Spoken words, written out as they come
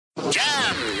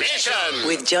Mission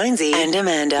with Jonesy and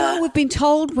Amanda. Well, we've been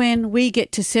told when we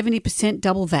get to 70%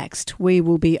 double vaxxed, we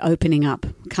will be opening up,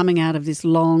 coming out of this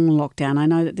long lockdown. I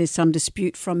know that there's some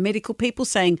dispute from medical people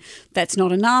saying that's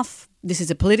not enough. This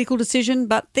is a political decision,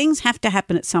 but things have to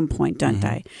happen at some point, don't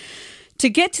they? To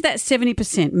get to that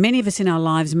 70%, many of us in our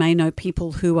lives may know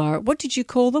people who are, what did you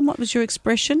call them? What was your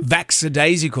expression?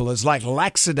 Vaxadaisical. It's like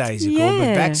lackadaisical,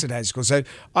 but vaxadaisical. So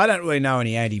I don't really know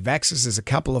any anti-vaxxers. There's a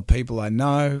couple of people I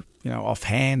know,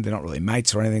 offhand. They're not really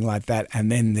mates or anything like that.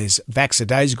 And then there's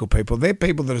vaxadaisical people. They're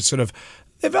people that are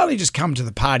they've only just come to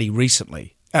the party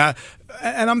recently. And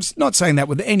I'm not saying that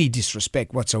with any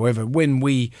disrespect whatsoever. When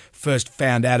we first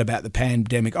found out about the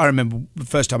pandemic, I remember the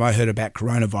first time I heard about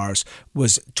coronavirus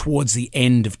was towards the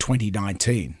end of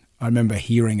 2019. I remember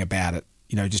hearing about it,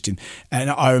 and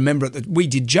I remember that we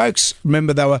did jokes.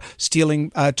 Remember they were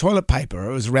stealing toilet paper.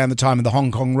 It was around the time of the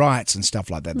Hong Kong riots and stuff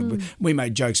like that. We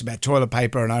made jokes about toilet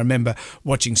paper, and I remember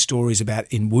watching stories about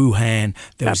in Wuhan.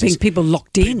 There was people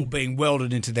locked in. People being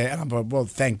welded into there. And I'm like, well,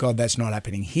 thank God that's not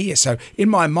happening here. So in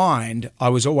my mind, I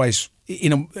was always,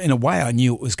 in a way, I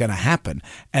knew it was going to happen.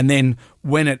 And then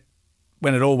when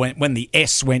the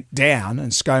S went down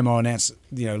and ScoMo announced,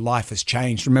 life has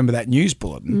changed. Remember that news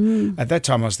bulletin? At that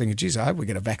time I was thinking, geez, I hope we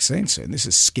get a vaccine soon. This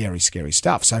is scary, scary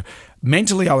stuff. So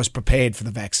mentally I was prepared for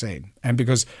the vaccine. And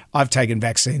because I've taken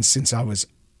vaccines since I was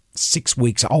 6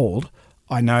 weeks old,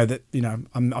 I know that,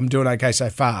 I'm doing okay so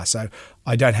far. So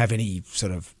I don't have any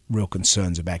sort of real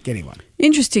concerns about getting one.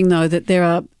 Interesting, though, that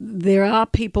there are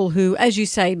people who, as you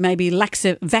say, maybe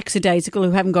vaxadaisical,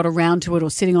 who haven't got around to it or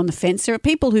sitting on the fence. There are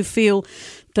people who feel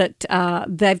that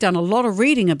they've done a lot of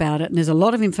reading about it and there's a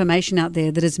lot of information out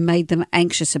there that has made them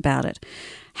anxious about it.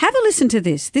 Have a listen to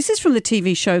this. This is from the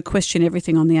TV show Question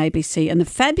Everything on the ABC and the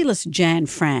fabulous Jan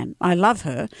Fran. I love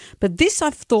her, but this I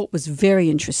thought was very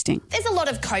interesting. There's a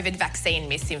lot of COVID vaccine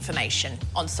misinformation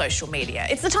on social media.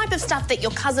 It's the type of stuff that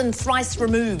your cousin thrice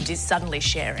removed is suddenly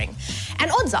sharing. And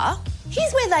odds are,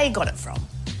 here's where they got it from.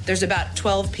 There's about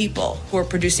 12 people who are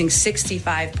producing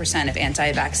 65% of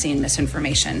anti-vaccine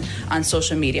misinformation on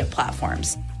social media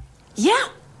platforms. Yeah.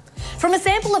 From a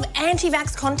sample of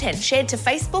anti-vax content shared to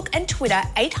Facebook and Twitter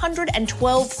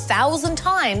 812,000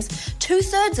 times,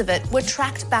 2/3 of it were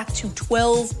tracked back to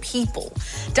 12 people,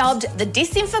 dubbed the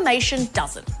Disinformation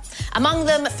Dozen. Among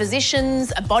them,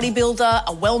 physicians, a bodybuilder,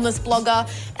 a wellness blogger,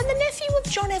 and the nephew of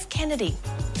John F. Kennedy,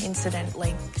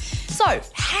 incidentally. So,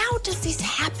 how does this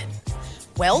happen?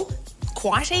 Well,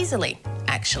 quite easily,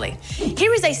 actually.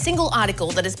 Here is a single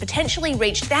article that has potentially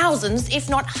reached thousands, if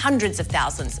not hundreds of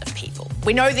thousands of people.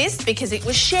 We know this because it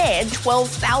was shared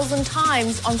 12,000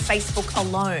 times on Facebook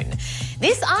alone.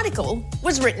 This article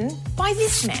was written by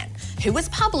this man, who has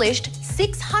published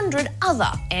 600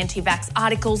 other anti-vax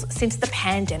articles since the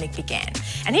pandemic began.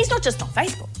 And he's not just on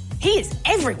Facebook, he is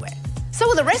everywhere. So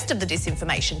are the rest of the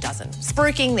Disinformation Dozen,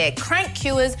 spruiking their crank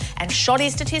cures and shoddy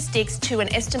statistics to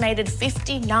an estimated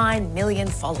 59 million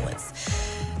followers.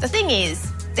 The thing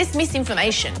is, this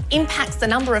misinformation impacts the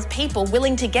number of people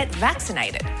willing to get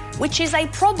vaccinated, which is a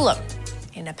problem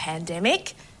in a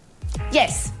pandemic.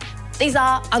 Yes, these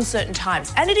are uncertain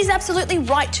times, and it is absolutely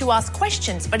right to ask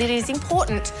questions, but it is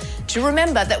important to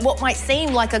remember that what might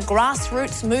seem like a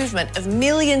grassroots movement of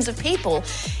millions of people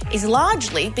is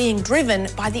largely being driven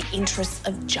by the interests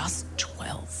of just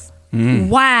 12.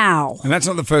 Wow. And that's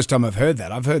not the first time I've heard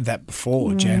that. I've heard that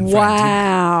before, Jan.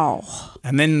 Wow.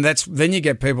 And then you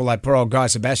get people like poor old Guy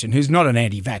Sebastian, who's not an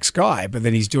anti-vax guy, but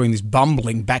then he's doing this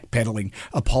bumbling, backpedaling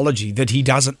apology that he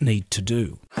doesn't need to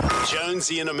do.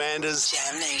 Jonesy and Amanda's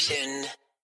Jam Nation.